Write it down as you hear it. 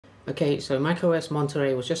Okay, so macOS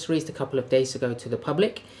Monterey was just released a couple of days ago to the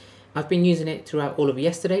public. I've been using it throughout all of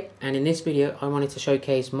yesterday, and in this video I wanted to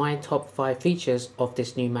showcase my top 5 features of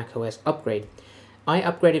this new macOS upgrade. I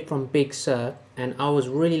upgraded from Big Sur, and I was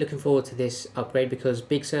really looking forward to this upgrade because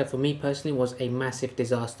Big Sur for me personally was a massive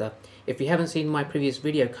disaster. If you haven't seen my previous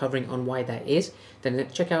video covering on why that is, then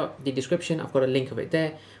check out the description. I've got a link of it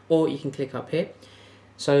there, or you can click up here.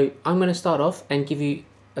 So I'm going to start off and give you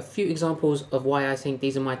a few examples of why I think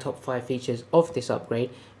these are my top 5 features of this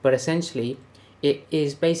upgrade, but essentially it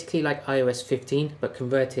is basically like iOS 15 but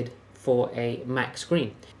converted for a Mac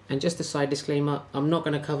screen. And just a side disclaimer, I'm not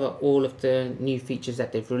going to cover all of the new features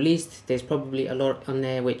that they've released. There's probably a lot on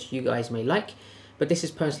there which you guys may like, but this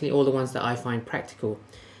is personally all the ones that I find practical.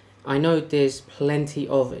 I know there's plenty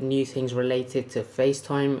of new things related to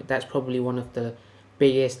FaceTime. That's probably one of the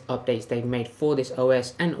biggest updates they've made for this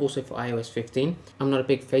OS and also for iOS 15. I'm not a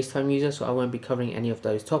big FaceTime user, so I won't be covering any of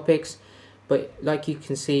those topics, but like you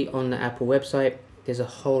can see on the Apple website, there's a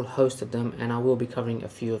whole host of them, and I will be covering a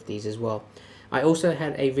few of these as well. I also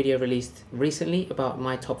had a video released recently about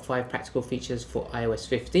my top 5 practical features for iOS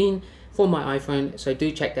 15 for my iPhone, so do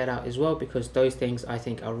check that out as well, because those things I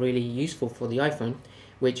think are really useful for the iPhone,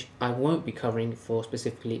 which I won't be covering for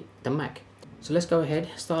specifically the Mac. So let's go ahead,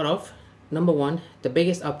 start off. Number 1, the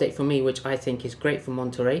biggest update for me, which I think is great for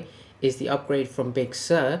Monterey, is the upgrade from Big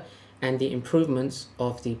Sur and the improvements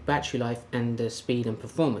of the battery life and the speed and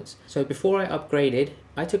performance. So before I upgraded,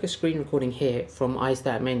 I took a screen recording here from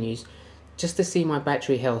iStat menus just to see my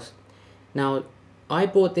battery health. Now, I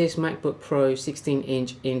bought this MacBook Pro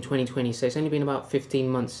 16-inch in 2020, so it's only been about 15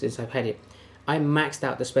 months since I've had it. I maxed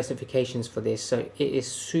out the specifications for this, so it is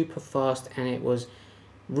super fast and it was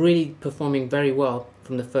really performing very well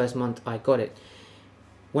from the first month I got it.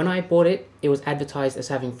 When I bought it, it was advertised as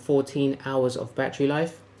having 14 hours of battery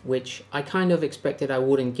life, which I kind of expected I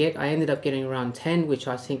wouldn't get. I ended up getting around 10, which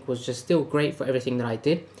I think was just still great for everything that I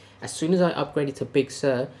did. As soon as I upgraded to Big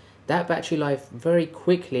Sur, that battery life very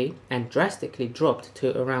quickly and drastically dropped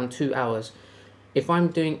to around 2 hours. If I'm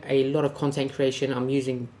doing a lot of content creation, I'm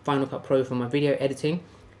using Final Cut Pro for my video editing,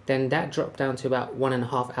 then that dropped down to about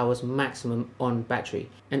 1.5 hours maximum on battery.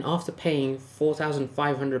 And after paying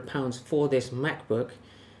 £4,500 for this MacBook,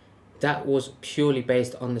 that was purely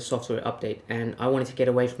based on the software update, and I wanted to get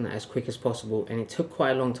away from that as quick as possible, and it took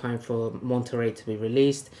quite a long time for Monterey to be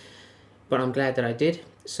released, but I'm glad that I did.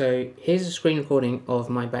 So here's a screen recording of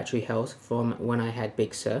my battery health from when I had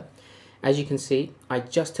Big Sur. As you can see, I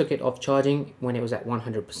just took it off charging when it was at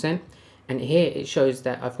 100%. And here it shows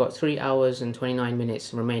that I've got 3 hours and 29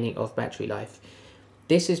 minutes remaining of battery life.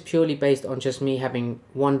 This is purely based on just me having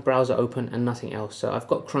one browser open and nothing else. So I've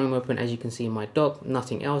got Chrome open, as you can see in my dock,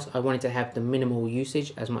 nothing else. I wanted to have the minimal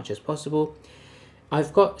usage as much as possible.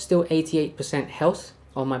 I've got still 88% health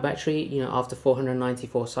on my battery, after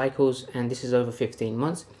 494 cycles, and this is over 15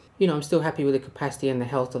 months. I'm still happy with the capacity and the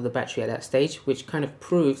health of the battery at that stage, which kind of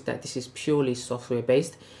proves that this is purely software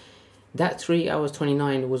based. That 3 hours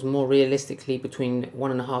 29 was more realistically between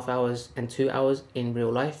 1.5 hours and 2 hours in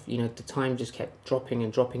real life. The time just kept dropping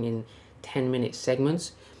and dropping in 10-minute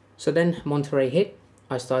segments. So then Monterey hit,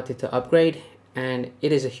 I started to upgrade, and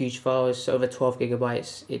it is a huge file. It's over 12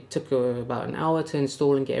 gigabytes. It took about an hour to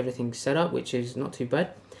install and get everything set up, which is not too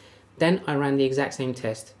bad. Then I ran the exact same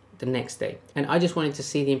test the next day, and I just wanted to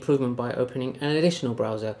see the improvement by opening an additional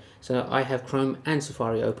browser. So I have Chrome and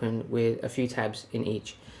Safari open with a few tabs in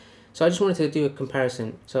each. So I just wanted to do a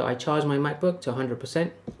comparison. So I charged my MacBook to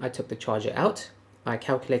 100%. I took the charger out. I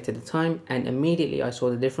calculated the time, and immediately I saw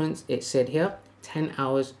the difference. It said here, 10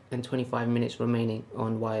 hours and 25 minutes remaining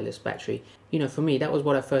on wireless battery. For me, that was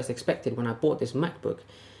what I first expected when I bought this MacBook.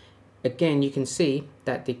 Again, you can see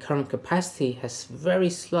that the current capacity has very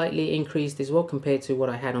slightly increased as well compared to what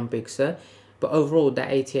I had on Big Sur. But overall, that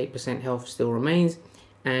 88% health still remains.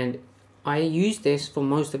 And I used this for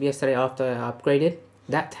most of yesterday after I upgraded.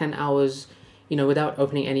 That 10 hours, without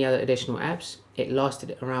opening any other additional apps, it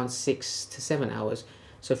lasted around 6 to 7 hours.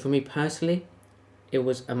 So for me personally, it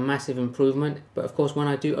was a massive improvement. But of course, when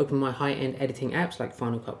I do open my high-end editing apps like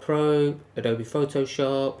Final Cut Pro, Adobe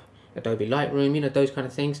Photoshop, Adobe Lightroom, those kind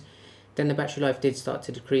of things, then the battery life did start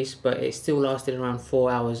to decrease, but it still lasted around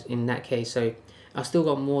 4 hours in that case. So I still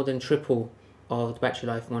got more than triple of the battery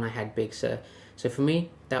life when I had Big Sur. So for me,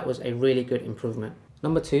 that was a really good improvement.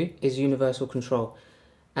 Number 2 is universal control.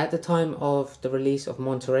 At the time of the release of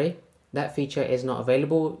Monterey, that feature is not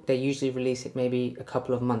available. They usually release it maybe a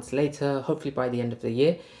couple of months later, hopefully by the end of the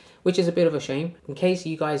year, which is a bit of a shame. In case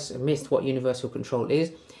you guys missed what universal control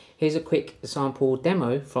is, here's a quick sample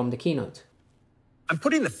demo from the keynote. I'm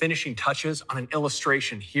putting the finishing touches on an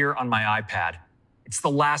illustration here on my iPad. It's the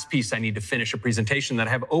last piece I need to finish a presentation that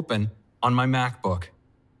I have open on my MacBook.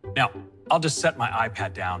 Now, I'll just set my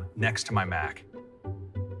iPad down next to my Mac.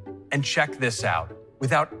 And check this out.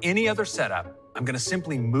 Without any other setup, I'm going to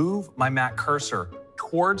simply move my Mac cursor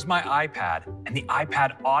towards my iPad, and the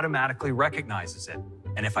iPad automatically recognizes it.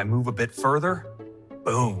 And if I move a bit further,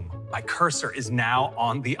 boom, my cursor is now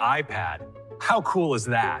on the iPad. How cool is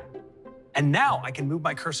that? And now I can move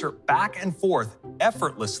my cursor back and forth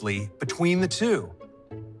effortlessly between the two.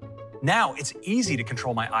 Now it's easy to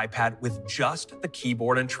control my iPad with just the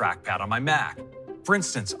keyboard and trackpad on my Mac. For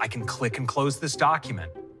instance, I can click and close this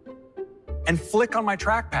document and flick on my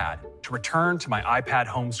trackpad to return to my iPad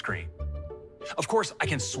home screen. Of course, I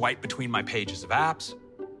can swipe between my pages of apps,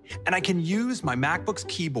 and I can use my MacBook's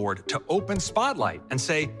keyboard to open Spotlight and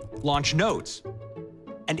say, launch notes,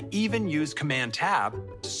 and even use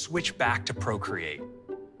Command-Tab to switch back to Procreate.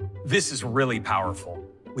 This is really powerful.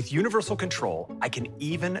 With universal control, I can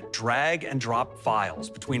even drag and drop files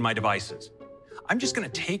between my devices. I'm just going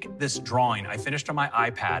to take this drawing I finished on my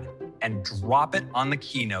iPad and drop it on the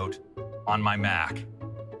keynote on my Mac.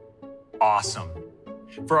 Awesome.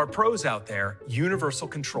 For our pros out there, universal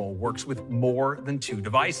control works with more than 2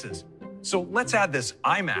 devices. So let's add this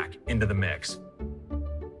iMac into the mix.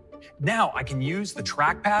 Now I can use the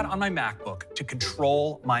trackpad on my MacBook to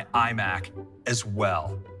control my iMac as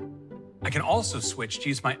well. I can also switch to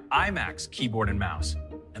use my iMac's keyboard and mouse.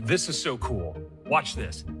 And this is so cool. Watch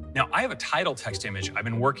this. Now I have a title text image I've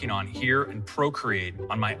been working on here in Procreate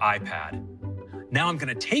on my iPad. Now I'm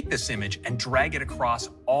going to take this image and drag it across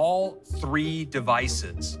all 3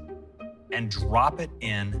 devices and drop it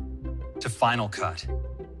in to Final Cut.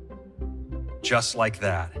 Just like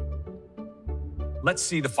that. Let's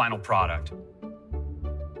see the final product.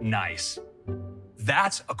 Nice.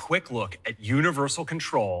 That's a quick look at universal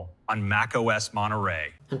control on macOS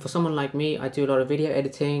Monterey. And for someone like me, I do a lot of video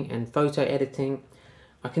editing and photo editing.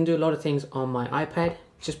 I can do a lot of things on my iPad.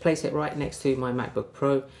 Just place it right next to my MacBook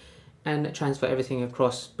Pro and transfer everything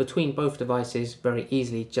across between both devices very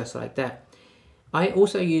easily, just like that. I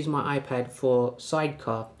also use my iPad for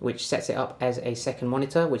Sidecar, which sets it up as a second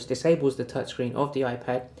monitor, which disables the touchscreen of the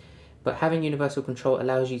iPad. But having universal control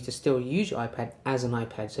allows you to still use your iPad as an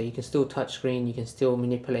iPad. So you can still touchscreen, you can still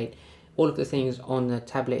manipulate all of the things on the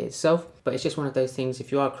tablet itself. But it's just one of those things,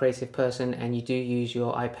 if you are a creative person and you do use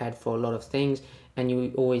your iPad for a lot of things and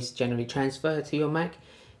you always generally transfer to your Mac,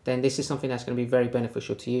 then this is something that's going to be very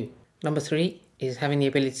beneficial to you. Number 3 is having the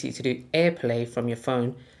ability to do AirPlay from your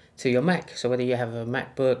phone to your Mac. So whether you have a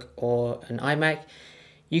MacBook or an iMac,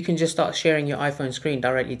 you can just start sharing your iPhone screen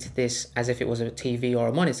directly to this as if it was a TV or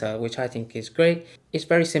a monitor, which I think is great. It's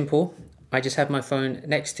very simple. I just have my phone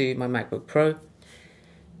next to my MacBook Pro.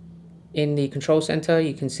 In the control center,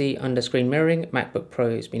 you can see under screen mirroring, MacBook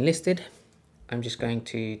Pro has been listed. I'm just going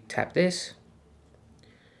to tap this.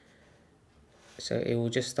 So it will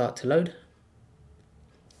just start to load.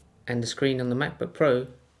 And the screen on the MacBook Pro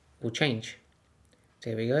will change.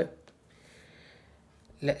 There we go.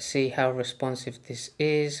 Let's see how responsive this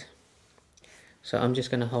is. So I'm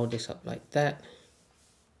just going to hold this up like that.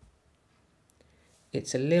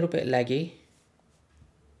 It's a little bit laggy.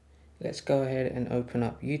 Let's go ahead and open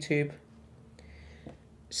up YouTube.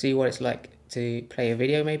 See what it's like to play a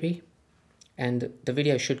video maybe. And the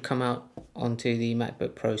video should come out onto the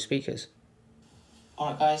MacBook Pro speakers.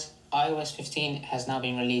 Alright guys, iOS 15 has now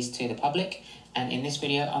been released to the public, and in this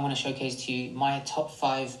video I'm going to showcase to you my top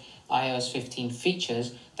 5 iOS 15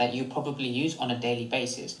 features that you probably use on a daily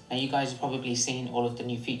basis. Now you guys have probably seen all of the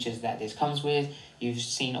new features that this comes with, you've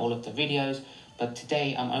seen all of the videos, but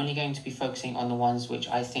today I'm only going to be focusing on the ones which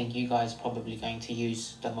I think you guys are probably going to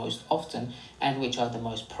use the most often and which are the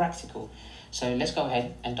most practical. So let's go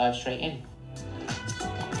ahead and dive straight in.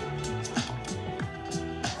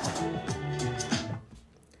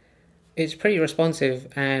 It's pretty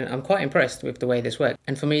responsive and I'm quite impressed with the way this works.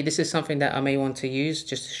 And for me, this is something that I may want to use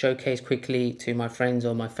just to showcase quickly to my friends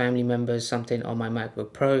or my family members something on my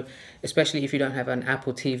MacBook Pro, especially if you don't have an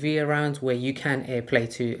Apple TV around where you can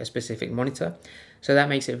AirPlay to a specific monitor. So that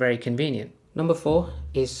makes it very convenient. Number 4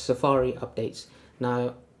 is Safari updates.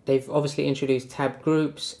 Now, they've obviously introduced tab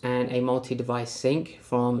groups and a multi-device sync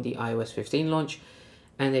from the iOS 15 launch.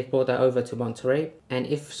 And they've brought that over to Monterey. And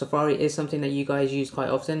if Safari is something that you guys use quite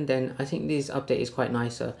often, then I think this update is quite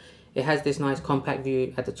nicer. It has this nice compact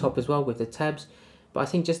view at the top as well with the tabs, but I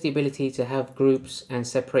think just the ability to have groups and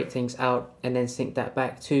separate things out and then sync that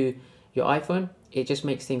back to your iPhone, it just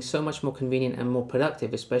makes things so much more convenient and more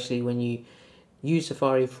productive, especially when you use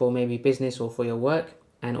Safari for maybe business or for your work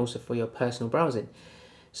and also for your personal browsing.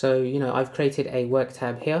 So, you know, I've created a work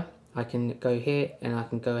tab here. I can go here and I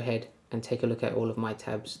can go ahead and take a look at all of my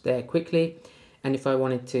tabs there quickly. And if I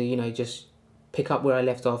wanted to, you know, just pick up where I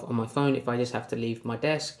left off on my phone, if I just have to leave my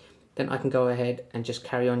desk, then I can go ahead and just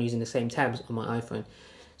carry on using the same tabs on my iPhone.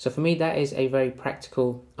 So for me, that is a very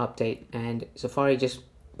practical update, and Safari just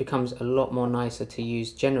becomes a lot more nicer to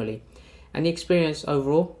use generally. And the experience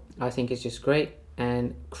overall, I think, is just great.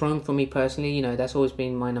 And Chrome, for me personally, you know, that's always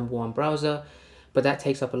been my #1 browser, but that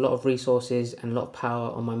takes up a lot of resources and a lot of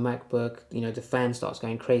power on my MacBook. You know, the fan starts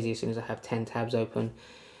going crazy as soon as I have 10 tabs open.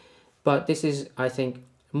 But this is, I think,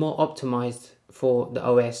 more optimized for the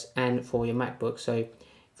OS and for your MacBook. So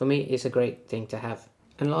for me, it's a great thing to have.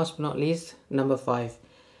 And last but not least, number 5.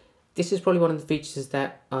 This is probably one of the features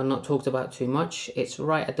that are not talked about too much. It's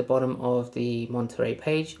right at the bottom of the Monterey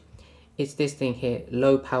page. It's this thing here,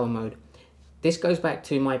 low power mode. This goes back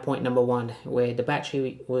to my point number 1, where the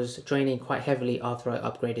battery was draining quite heavily after I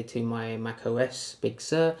upgraded to my macOS Big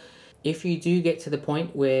Sur. If you do get to the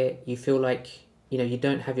point where you feel like, you know, you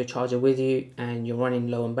don't have your charger with you and you're running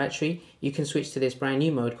low on battery, you can switch to this brand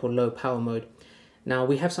new mode called low power mode. Now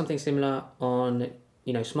we have something similar on,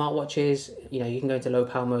 you know, smartwatches. You know, you can go into low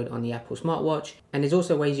power mode on the Apple smartwatch, and there's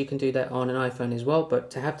also ways you can do that on an iPhone as well,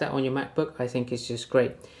 but to have that on your MacBook, I think is just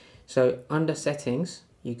great. So under settings,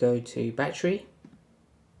 you go to battery,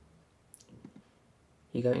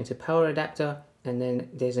 you go into power adapter, and then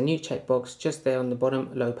there's a new checkbox just there on the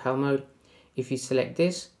bottom, low power mode. If you select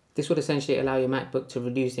this, this would essentially allow your MacBook to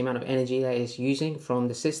reduce the amount of energy that it's using from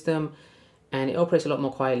the system, and it operates a lot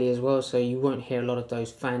more quietly as well, so you won't hear a lot of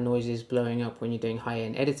those fan noises blowing up when you're doing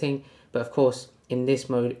high-end editing. But of course, in this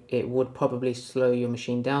mode, it would probably slow your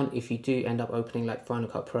machine down if you do end up opening like Final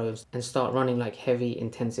Cut Pros and start running like heavy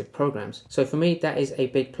intensive programs. So for me, that is a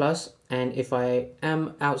big plus. And if I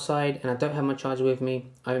am outside and I don't have my charger with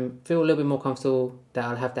me, I feel a little bit more comfortable that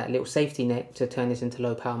I'll have that little safety net to turn this into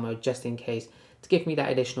low power mode just in case, to give me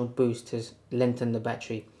that additional boost to lengthen the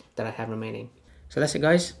battery that I have remaining. So that's it,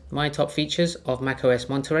 guys, my top features of macOS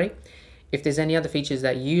Monterey. If there's any other features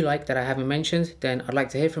that you like that I haven't mentioned, then I'd like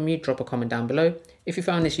to hear from you. Drop a comment down below. If you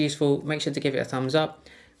found this useful, make sure to give it a thumbs up.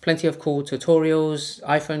 Plenty of cool tutorials,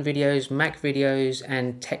 iPhone videos, Mac videos,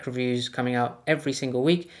 and tech reviews coming out every single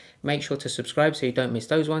week. Make sure to subscribe so you don't miss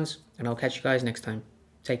those ones, and I'll catch you guys next time.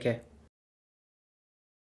 Take care.